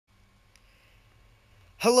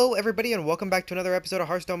Hello, everybody, and welcome back to another episode of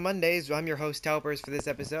Hearthstone Mondays. I'm your host, TALPERS, for this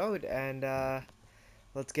episode, and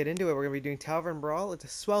let's get into it. We're going to be doing Tavern Brawl. It's a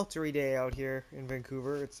sweltery day out here in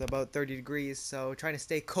Vancouver. It's about 30 degrees, so trying to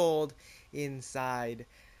stay cold inside.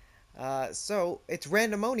 So, it's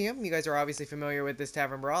Randomonium. You guys are obviously familiar with this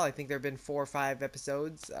Tavern Brawl. I think there have been 4 or 5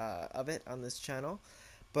 episodes of it on this channel.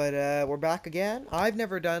 But we're back again. I've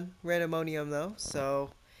never done Randomonium, though,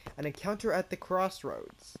 so an encounter at the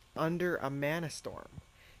crossroads under a mana storm.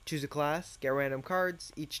 Choose a class, get random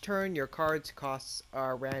cards. Each turn, your cards' costs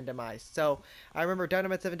are randomized. So, I remember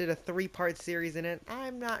Dynamite 7 did a 3-part series in it.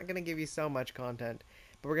 I'm not going to give you so much content,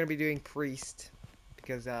 but we're going to be doing Priest,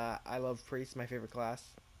 because I love Priest, my favorite class.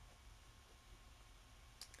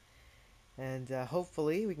 And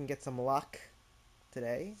hopefully we can get some luck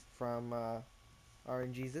today from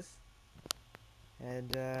RNGesus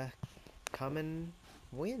and come and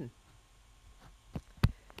win.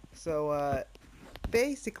 So,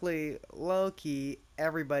 basically, low-key,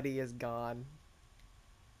 everybody is gone.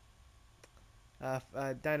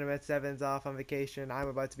 Dynamite 7's off on vacation. I'm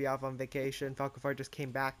about to be off on vacation. Falcofar just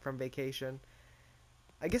came back from vacation.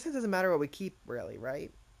 I guess it doesn't matter what we keep, really, right?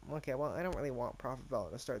 Okay, well, I don't really want Prophet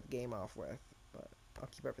Velen to start the game off with, but I'll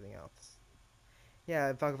keep everything else.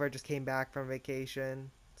 Yeah, Falcofar just came back from vacation.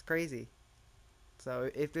 It's crazy. So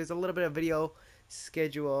if there's a little bit of video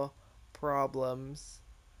schedule problems,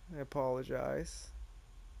 I apologize.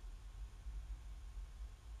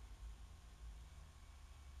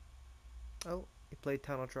 Oh, he played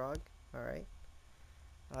Tunnel Trog. Alright.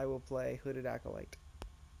 I will play Hooded Acolyte.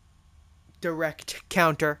 Direct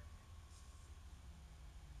counter.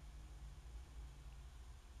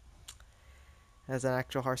 As an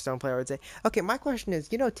actual Hearthstone player, I would say. Okay, my question is,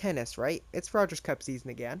 tennis, right? It's Rogers Cup season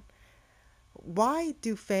again. Why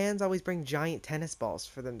do fans always bring giant tennis balls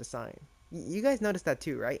for them to sign? You guys notice that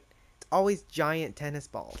too, right? It's always giant tennis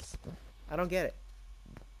balls. I don't get it.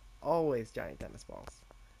 Always giant tennis balls.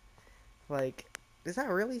 Like, is that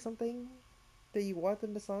really something that you want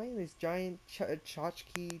them to sign? These giant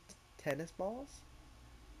tchotchke tennis balls?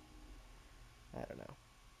 I don't know.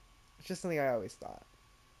 It's just something I always thought.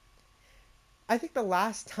 I think the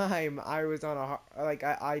last time I was on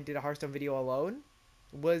I did a Hearthstone video alone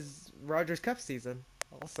was Rogers Cup season.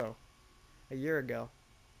 Also, a year ago.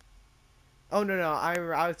 Oh no, I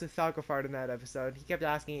was with Falcofard in that episode. He kept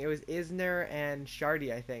asking. It was Isner and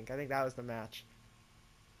Shardy, I think. I think that was the match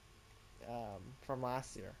from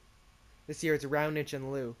last year. This year it's Roundich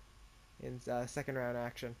and Lou in second round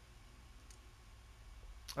action.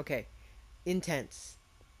 Okay, Intense,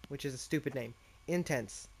 which is a stupid name.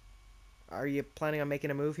 Intense. Are you planning on making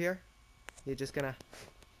a move here? You're just gonna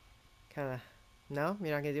kind of... No?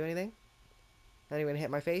 You're not gonna do anything? Not even gonna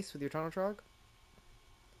hit my face with your Tunnel Trog?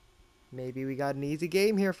 Maybe we got an easy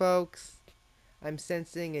game here, folks. I'm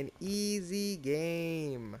sensing an easy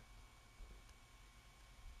game.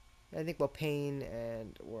 I think we'll Pain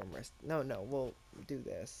and Worm Wrist. No, we'll do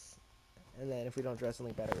this. And then if we don't draw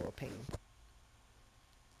something better, we'll Pain.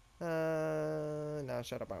 No,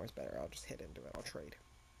 Shadow Bomber's better. I'll just hit into it. I'll trade.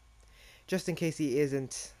 Just in case he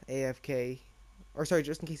isn't AFK. Or sorry,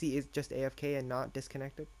 just in case he is just AFK and not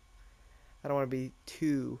disconnected. I don't want to be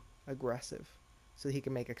too aggressive so he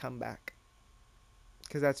can make a comeback.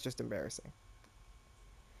 Because that's just embarrassing.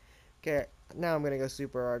 Okay, now I'm going to go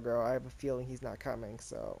super aggro. I have a feeling he's not coming,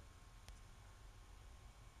 so...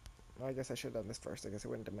 I guess I should have done this first. I guess it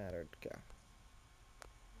wouldn't have mattered. Okay.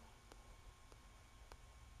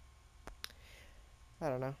 I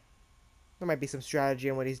don't know. There might be some strategy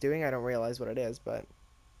in what he's doing. I don't realize what it is, but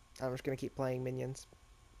I'm just going to keep playing minions.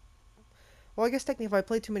 Well, I guess technically if I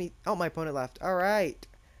play too many... Oh, my opponent left. Alright.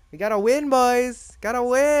 We gotta win, boys. Gotta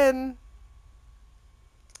win.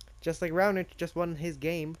 Just like Roundich just won his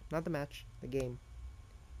game. Not the match. The game.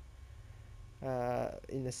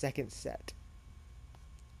 In the second set.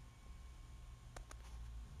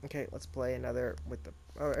 Okay, let's play another with the...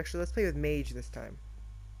 Oh, actually, let's play with Mage this time.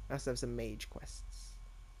 I also have some Mage quests.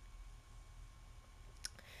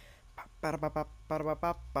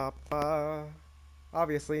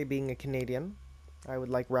 Obviously, being a Canadian, I would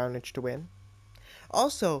like Roundich to win.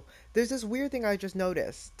 Also, there's this weird thing I just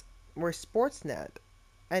noticed. Where Sportsnet,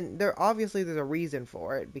 and there's a reason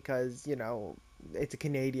for it, because, it's a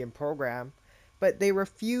Canadian program, but they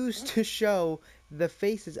refuse to show the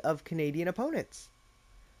faces of Canadian opponents.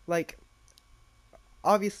 Like,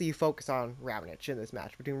 obviously you focus on Raonic in this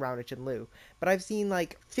match between Raonic and Lou, but I've seen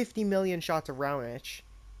like 50 million shots of Raonic,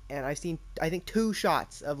 and I've seen I think 2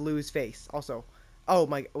 shots of Lou's face. Also, oh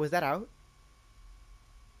my, was that out?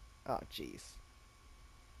 Oh jeez,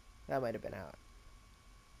 that might have been out.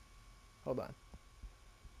 Hold on,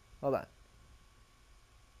 hold on.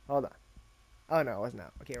 Hold on. Oh no, it wasn't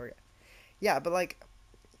out. Okay, we're good. Yeah, but like,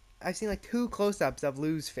 I've seen like 2 close-ups of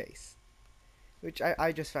Lou's face, which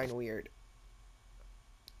I just find weird.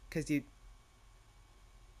 Because you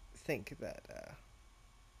think that,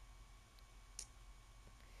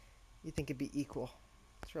 you think it'd be equal.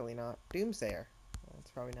 It's really not. Doomsayer. Well,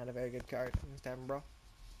 it's probably not a very good card in this Tavern Brawl.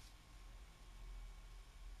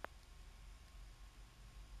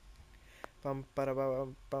 Bum ba da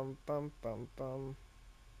bum bum bum bum bum.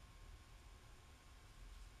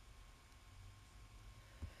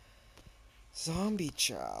 Zombie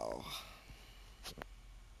Chow.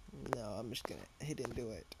 No, I'm just gonna hit into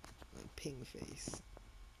it. Ping face.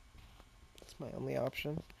 That's my only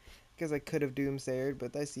option. Because I could have Doomsayered,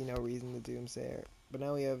 but I see no reason to Doomsayer. But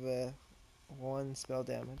now we have 1 spell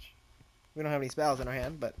damage. We don't have any spells in our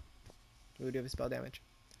hand, but we do have spell damage.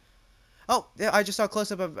 Oh, yeah, I just saw a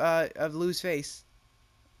close-up of Lou's face.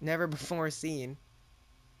 Never before seen.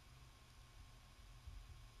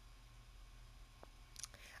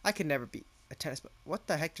 I could never beat a tennis ball. What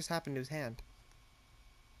the heck just happened to his hand?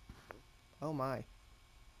 Oh my.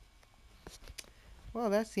 Well,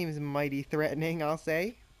 that seems mighty threatening, I'll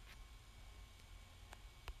say.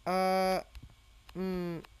 I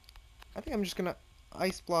think I'm just gonna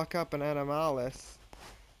ice block up an Animalis.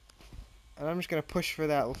 And I'm just gonna push for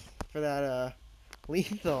that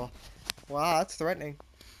lethal. Wow, that's threatening.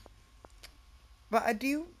 But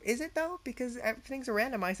is it though? Because everything's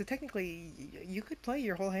randomized, so technically you could play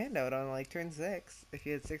your whole hand out on like turn 6 if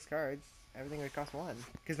you had 6 cards. Everything would cost 1.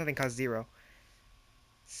 Because nothing costs 0.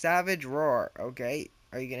 Savage Roar. Okay.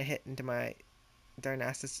 Are you gonna hit into my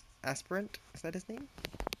Darnassus Aspirant? Is that his name?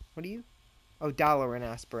 What are you? Oh, Dalaran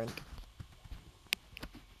Aspirant.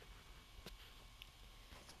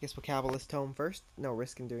 Guess we'll Cabalist Tome first. No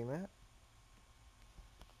risk in doing that.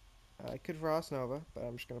 I could Frost Nova, but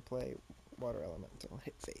I'm just gonna play Water Elemental.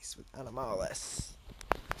 Hit face with Animalis.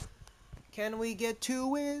 Can we get 2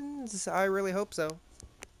 wins? I really hope so.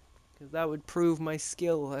 Because that would prove my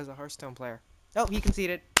skill as a Hearthstone player. Oh, he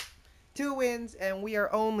conceded. 2 wins, and we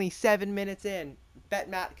are only 7 minutes in. Bet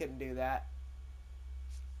Matt couldn't do that.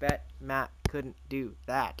 Bet Matt couldn't do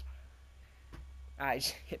that. I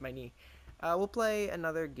just hit my knee. We'll play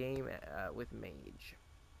another game with Mage.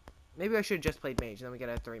 Maybe I should have just played Mage, and then we could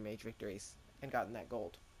have 3 Mage victories and gotten that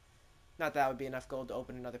gold. Not that would be enough gold to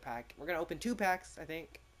open another pack. We're going to open 2 packs, I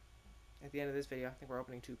think. At the end of this video, I think we're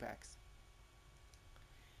opening 2 packs.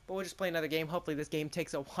 But we'll just play another game. Hopefully this game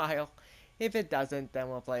takes a while. If it doesn't, then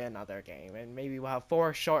we'll play another game. And maybe we'll have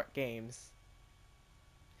 4 short games.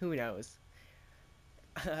 Who knows?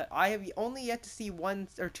 I have only yet to see 1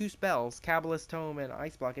 or 2 spells. Cabalist Tome and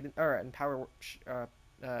Ice Block. And Power... oh,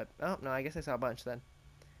 no, I guess I saw a bunch then.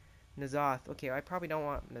 N'Zoth. Okay, I probably don't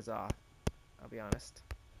want N'Zoth. I'll be honest.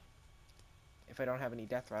 If I don't have any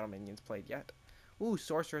Death Rattle minions played yet. Ooh,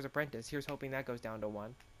 Sorcerer's Apprentice. Here's hoping that goes down to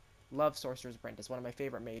 1. Love Sorcerer's Apprentice. One of my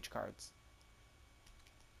favorite mage cards.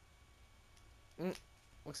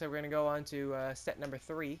 Looks like we're going to go on to set number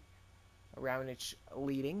 3. Around each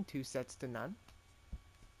leading. 2 sets to none.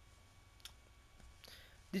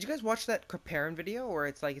 Did you guys watch that Preparing video where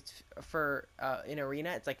it's like it's for in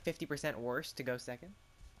Arena it's like 50% worse to go second?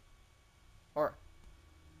 Or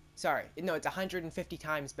sorry, no, it's 150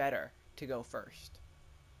 times better to go first.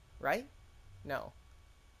 Right? No.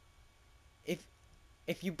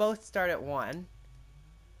 If you both start at 1,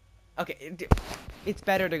 okay, it's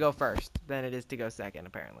better to go first than it is to go second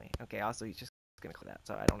apparently. Okay, also he's just going to click that,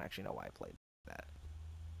 so I don't actually know why I played that.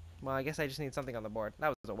 Well, I guess I just need something on the board.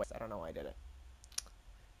 That was a waste. I don't know why I did it.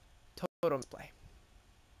 Total display.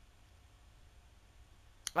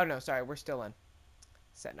 Oh no, sorry, we're still in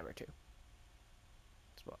set number 2.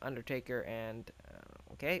 So Undertaker and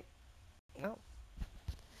okay. Well,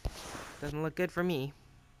 doesn't look good for me.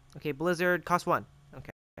 Okay, Blizzard cost 1.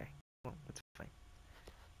 Okay, well, that's fine.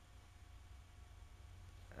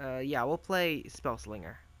 Yeah, we'll play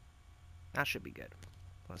Spellslinger. That should be good.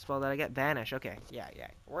 What spell did I get? Vanish. Okay, yeah.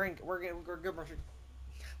 We're good.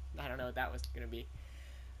 I don't know what that was gonna be.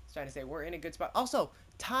 I was trying to say we're in a good spot. Also,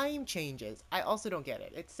 time changes. I also don't get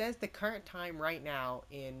it. It says the current time right now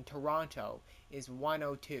in Toronto is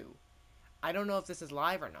 1:02. I don't know if this is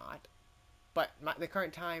live or not, but the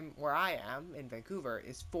current time where I am in Vancouver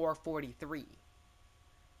is 4:43.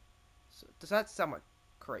 So that's somewhat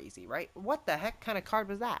crazy, right? What the heck kind of card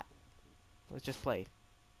was that? Let's just play.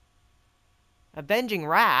 Avenging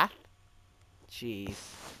Wrath? Jeez.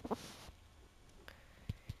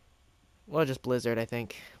 Well, just Blizzard, I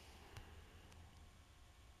think.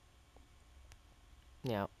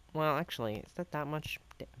 Yeah. Well, actually, is that much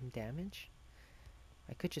damage?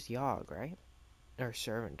 I could just Yogg, right? Or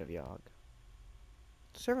Servant of Yogg.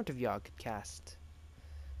 Servant of Yogg could cast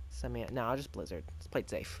No, I'll just Blizzard. Let's play it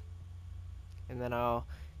safe. And then I'll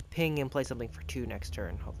ping and play something for 2 next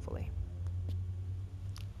turn, hopefully.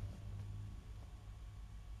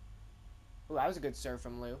 Ooh, that was a good serve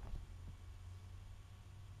from Lou.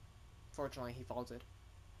 Fortunately, he faulted.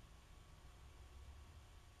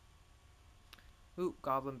 Ooh,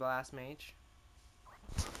 Goblin Blast Mage.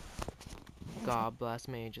 Gob Blast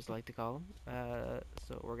Mage, as I like to call him.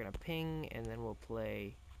 So we're gonna ping, and then we'll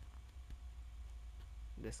play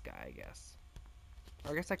this guy, I guess.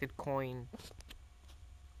 Or I guess I could coin.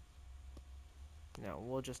 No,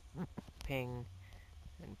 we'll just ping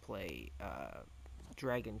and play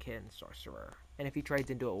Dragonkin Sorcerer. And if he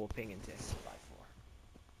trades into it, we'll ping into 5/4.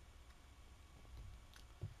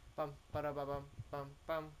 Bum ba da ba bum bum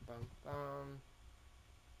bum bum bum.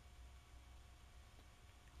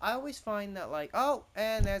 I always find that, like, oh,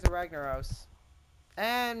 and there's a Ragnaros.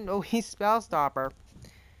 And, oh, he's Spellstopper.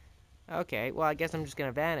 Okay, well, I guess I'm just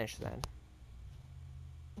gonna vanish then.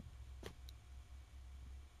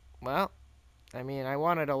 Well, I mean, I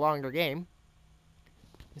wanted a longer game.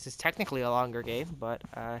 This is technically a longer game, but,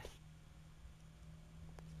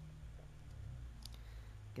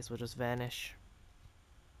 guess we'll just vanish.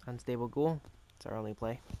 Unstable Ghoul. It's our only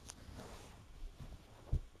play.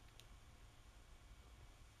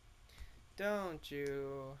 Don't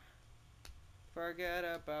you forget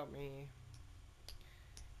about me.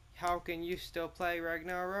 How can you still play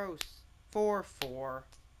Ragnaros? 4/4.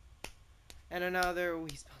 And another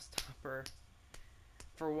Spellstopper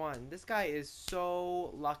for 1. This guy is so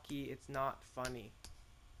lucky it's not funny.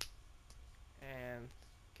 And,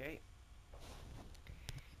 okay.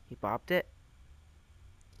 He popped it.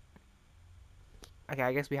 Okay,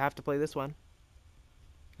 I guess we have to play this one.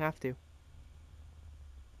 Have to.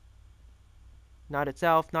 Not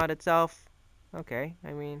itself, not itself. Okay,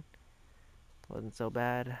 I mean, wasn't so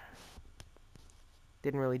bad.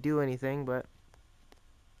 Didn't really do anything, but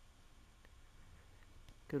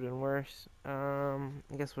could have been worse. I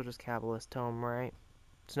guess we'll just Cabalist Tome, right?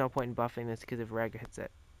 There's no point in buffing this because if Reg hits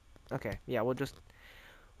it. Okay, yeah, we'll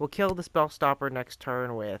kill the Spellstopper next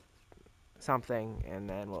turn with something, and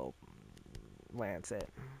then we'll lance it.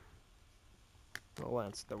 We'll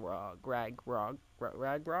lance the Ragnaros.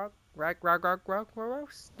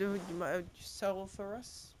 Do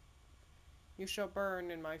Sulphurus? You shall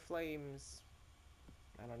burn in my flames.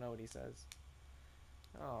 I don't know what he says.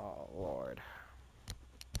 Oh, Lord.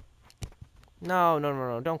 No, no, no,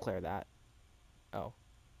 no. Don't clear that. Oh.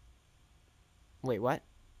 Wait, what?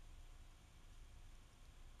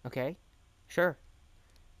 Okay. Sure.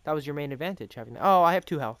 That was your main advantage, having that. Oh, I have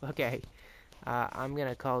 2 health. Okay. I'm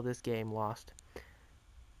gonna call this game lost.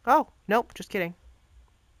 Oh, nope. Just kidding.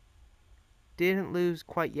 Didn't lose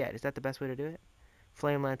quite yet. Is that the best way to do it?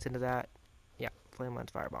 Flame Lance into that. Yeah, Flame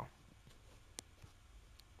Lance Fireball.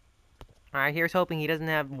 Alright, here's hoping he doesn't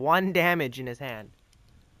have 1 damage in his hand.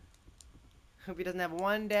 Hope he doesn't have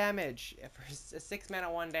 1 damage. For a 6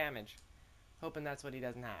 mana, 1 damage. Hoping that's what he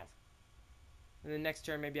doesn't have. And then next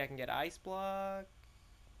turn, maybe I can get Ice Block.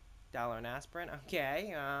 Dollar and Aspirin.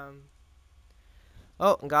 Okay,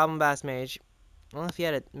 Oh, Goblin Bass Mage. Well, if he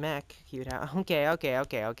had a mech, he would have... Okay.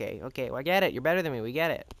 Well, I get it. You're better than me. We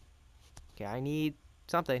get it. Okay, I need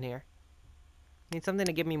something here. I need something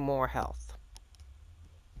to give me more health.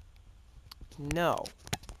 No.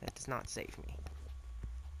 That does not save me.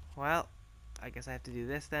 Well, I guess I have to do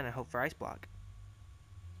this then and hope for Ice Block.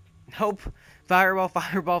 Nope.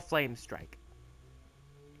 Fireball, Flame Strike.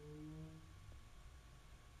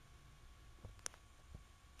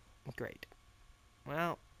 Great.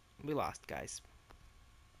 Well, we lost, guys.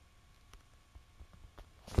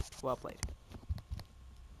 Well played.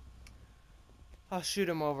 I'll shoot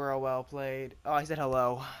him over a well played. Oh, I said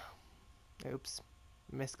hello. Oops.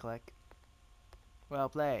 Misclick. Well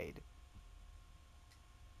played.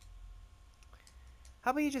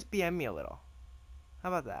 How about you just BM me a little? How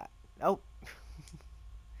about that? Oh.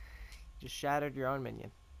 Just shattered your own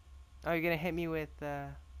minion. Oh, you're gonna hit me with,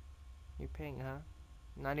 your ping, huh?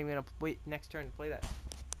 Not even gonna wait next turn to play that.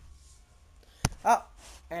 Oh,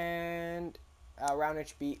 and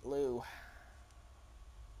Roundage beat Lou.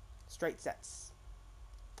 Straight sets.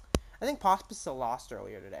 I think Pospisil lost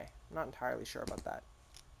earlier today. I'm not entirely sure about that.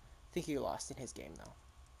 I think he lost in his game, though.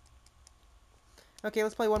 Okay,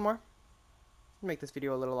 let's play one more. Make this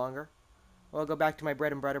video a little longer. I'll go back to my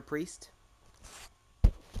bread and butter priest.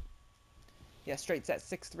 Yeah, straight set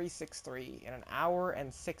 6-3, 6-3 in 1 hour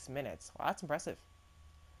and 6 minutes. Wow, that's impressive.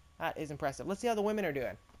 That is impressive. Let's see how the women are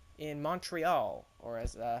doing in Montreal, or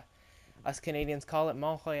as us Canadians call it,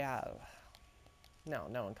 Montreal. No,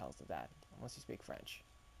 no one calls it that, unless you speak French.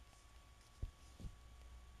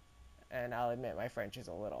 And I'll admit my French is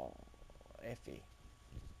a little iffy.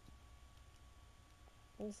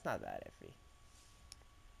 It's not that iffy.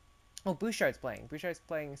 Oh, Bouchard's playing. Bouchard's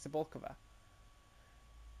playing Cibulkova.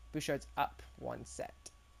 Bouchard's up 1 set.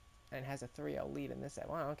 And has a 3-0 lead in this set.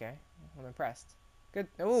 Wow, okay. I'm impressed. Good.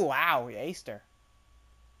 Oh, wow. He aced her.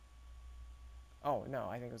 Oh, no.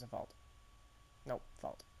 I think it was a fault. Nope.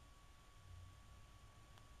 Fault.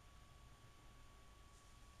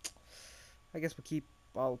 I guess we'll keep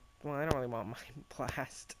all... Well, I don't really want mine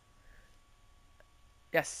blast.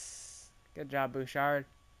 Yes. Good job, Bouchard.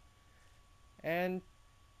 And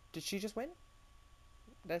did she just win?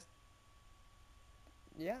 That's...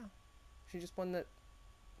 Yeah. She just won the...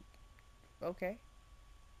 Okay.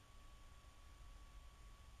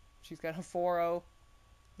 She's got a 4-0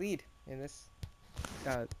 lead in this.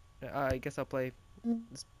 I guess I'll play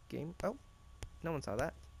this game. Oh, no one saw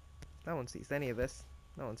that. No one sees any of this.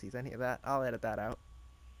 No one sees any of that. I'll edit that out.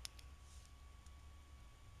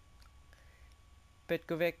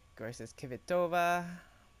 Petkovic versus Kvitova.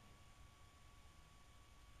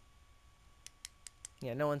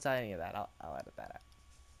 Yeah, no one saw any of that. I'll edit that out.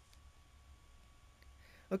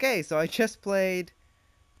 Okay, so I just played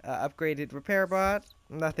upgraded repair bot.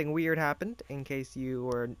 Nothing weird happened, in case you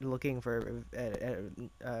were looking for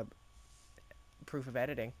proof of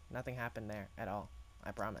editing. Nothing happened there at all.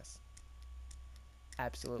 I promise.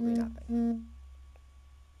 Absolutely nothing.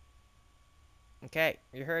 Okay,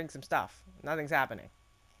 you're hearing some stuff. Nothing's happening.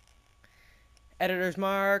 Editor's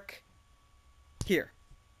mark. Here.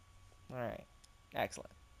 Alright. Excellent.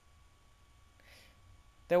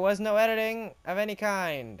 There was no editing of any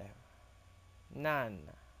kind. None.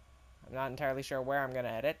 I'm not entirely sure where I'm going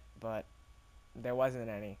to edit, but there wasn't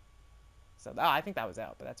any. So, I think that was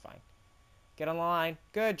out, but that's fine. Get on the line.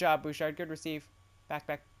 Good job, Bouchard. Good receive. Back,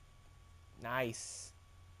 back. Nice.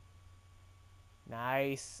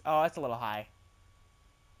 Nice. Oh, that's a little high.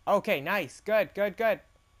 Okay, nice. Good, good, good.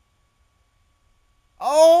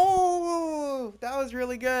 Oh, that was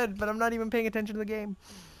really good, but I'm not even paying attention to the game.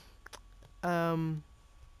 I'll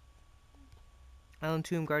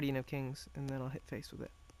Entomb Guardian of Kings, and then I'll hit face with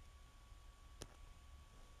it.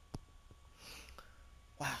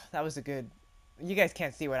 Wow, that was a good... You guys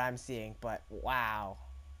can't see what I'm seeing, but wow.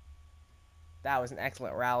 That was an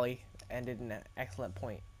excellent rally. Ended in an excellent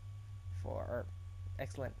point for... Or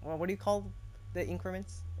excellent... Well, what do you call the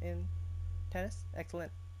increments in tennis?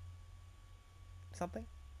 Excellent... Something?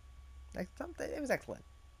 Something? It was excellent.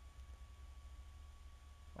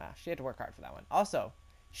 Wow, she had to work hard for that one. Also,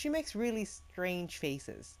 she makes really strange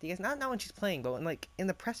faces. Do you guys not when she's playing, but when, like, in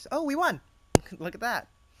the press... Oh, we won! Look at that.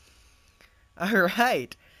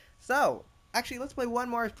 Alright. So, actually, let's play one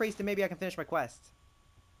more priest and maybe I can finish my quest.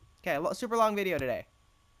 Okay, super long video today.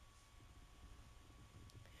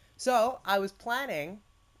 So, I was planning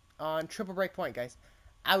on triple break point, guys.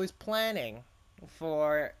 I was planning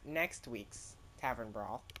for next week's Tavern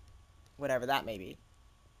Brawl. Whatever that may be.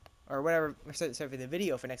 Or whatever, sorry for the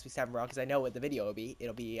video for next week's Tavern Brawl, because I know what the video will be.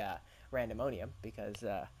 It'll be Randomonium, because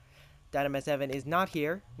Dynamis Evan is not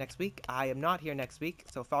here next week. I am not here next week,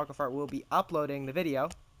 so Falcofart will be uploading the video.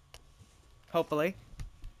 Hopefully.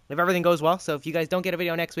 If everything goes well, so if you guys don't get a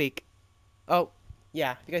video next week... Oh,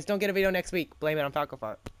 yeah, if you guys don't get a video next week, blame it on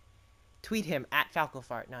Falcofart. Tweet him at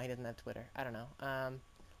Falcofart. No, he doesn't have Twitter. I don't know.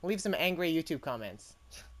 Leave some angry YouTube comments.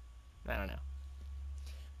 I don't know.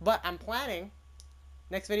 But I'm planning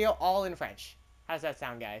next video all in French. How's that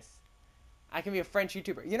sound, guys? I can be a French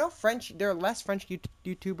YouTuber. You know, there are less French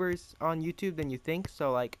YouTubers on YouTube than you think.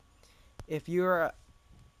 So, like, if you're,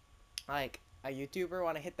 like, a YouTuber,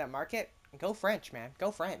 want to hit that market, go French, man.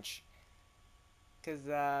 Go French. Because,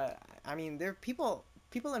 I mean, there are people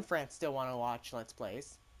in France still want to watch Let's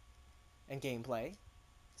Plays and gameplay.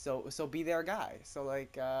 So be their guy. So,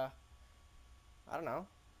 like, I don't know.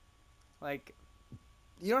 Like,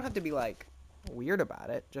 you don't have to be, like, weird about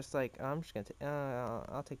it. Just like, oh, I'm just gonna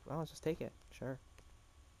I'll just take it. Sure.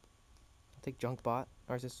 I'll take Junkbot.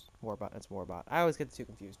 Or is this Warbot? It's Warbot. I always get the two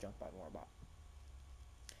confused, Junkbot and Warbot.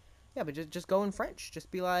 Yeah, but just go in French.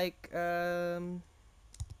 Just be like,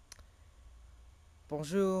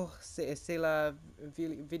 bonjour, c'est la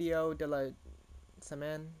vidéo de la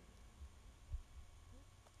semaine.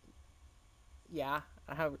 Yeah.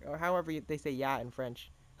 Or however they say yeah in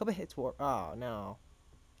French. Hope it hits War. Oh, no.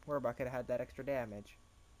 Warbot could have had that extra damage.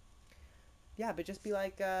 Yeah, but just be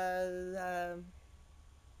like,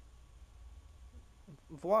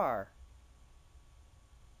 voir.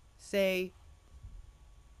 Say,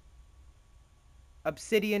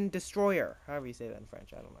 obsidian destroyer. However you say that in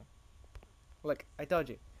French, I don't know. Look, I told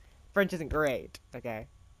you. French isn't great, okay?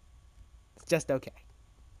 It's just okay.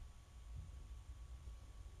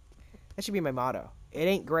 That should be my motto. It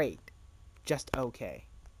ain't great, just okay.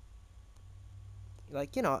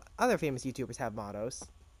 Like, you know, other famous YouTubers have mottos.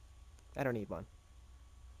 I don't need one.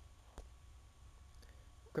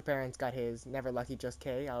 Parents got his never lucky just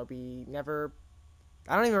K. I'll be never.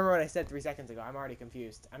 I don't even remember what I said 3 seconds ago. I'm already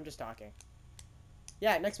confused. I'm just talking.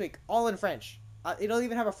 Yeah, next week, all in French. It'll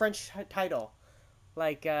even have a French title,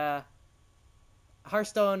 like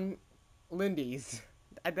Hearthstone Lindy's.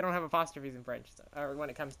 They don't have apostrophes in French, so, or when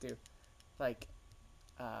it comes to like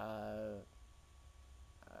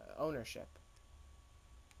ownership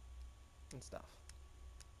and stuff.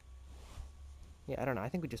 Yeah, I don't know. I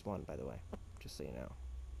think we just won, by the way, just so you know.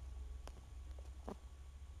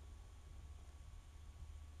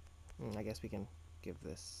 I guess we can give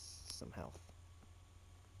this some health.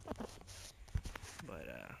 But,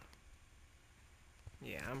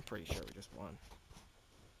 yeah, I'm pretty sure we just won.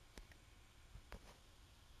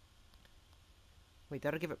 Wait,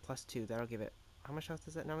 that'll give it +2. That'll give it... How much health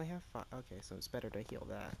does that normally have? 5. Okay, so it's better to heal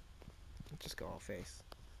that. Let's just go all face.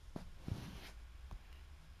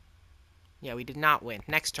 Yeah, we did not win.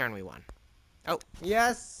 Next turn we won. Oh,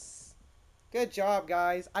 yes! Good job,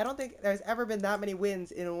 guys. I don't think there's ever been that many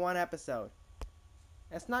wins in one episode.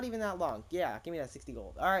 That's not even that long. Yeah, give me that 60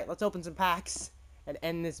 gold. Alright, let's open some packs and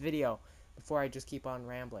end this video before I just keep on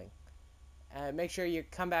rambling. Make sure you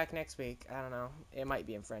come back next week. I don't know. It might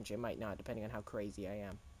be in French. It might not, depending on how crazy I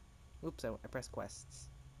am. Oops, I pressed quests.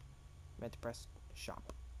 I meant to press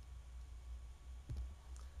shop.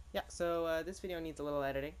 Yeah, so this video needs a little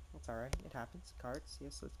editing. That's alright. It happens. Cards.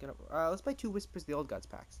 Yes, let's get up. Let's buy 2 Whispers of the Old Gods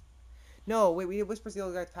packs. No, wait, we did Whispers of the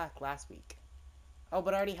Old Gods pack last week. Oh,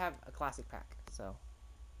 but I already have a classic pack, so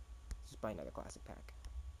let's just buy another classic pack.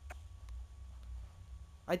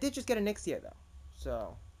 I did just get a Nixia, though,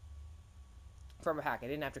 so from a pack. I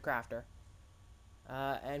didn't have to craft her.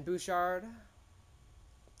 And Bouchard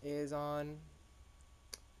is on...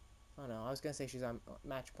 Oh no, I was going to say she's on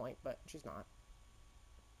match point, but she's not.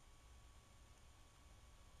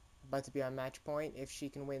 But to be on match point, if she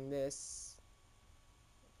can win this,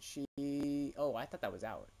 she... Oh, I thought that was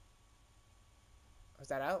out. Was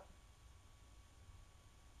that out?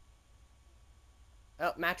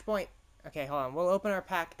 Oh, match point. Okay, hold on. We'll open our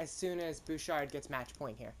pack as soon as Bouchard gets match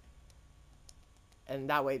point here. And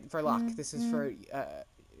that way, for luck. This is for...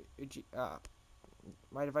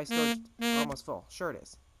 my device storage almost full. Sure it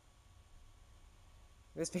is.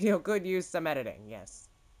 This video could use some editing. Yes.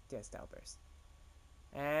 Yes, TALPERS.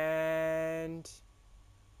 And...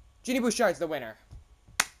 Ginny Bouchard's the winner.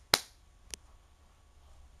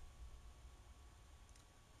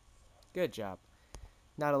 Good job.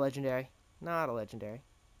 Not a legendary. Not a legendary.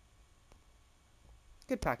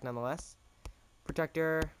 Good pack nonetheless.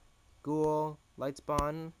 Protector, Ghoul,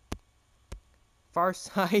 Lightspawn,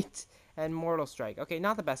 Farsight, and Mortal Strike. Okay,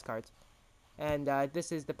 not the best cards. And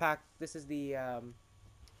this is the pack. This is the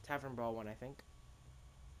Tavern Brawl one, I think.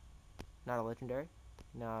 Not a legendary.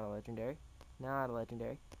 Not a legendary. Not a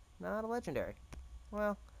legendary. Not a legendary.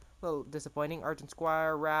 Well, a little disappointing. Argent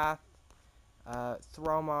Squire, Wrath,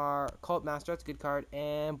 Thromar, Cult Master, that's a good card,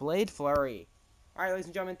 and Blade Flurry. Alright, ladies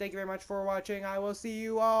and gentlemen, thank you very much for watching. I will see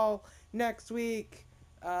you all next week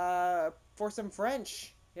for some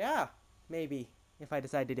French. Yeah, maybe, if I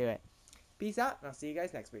decide to do it. Peace out, and I'll see you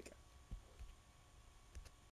guys next week.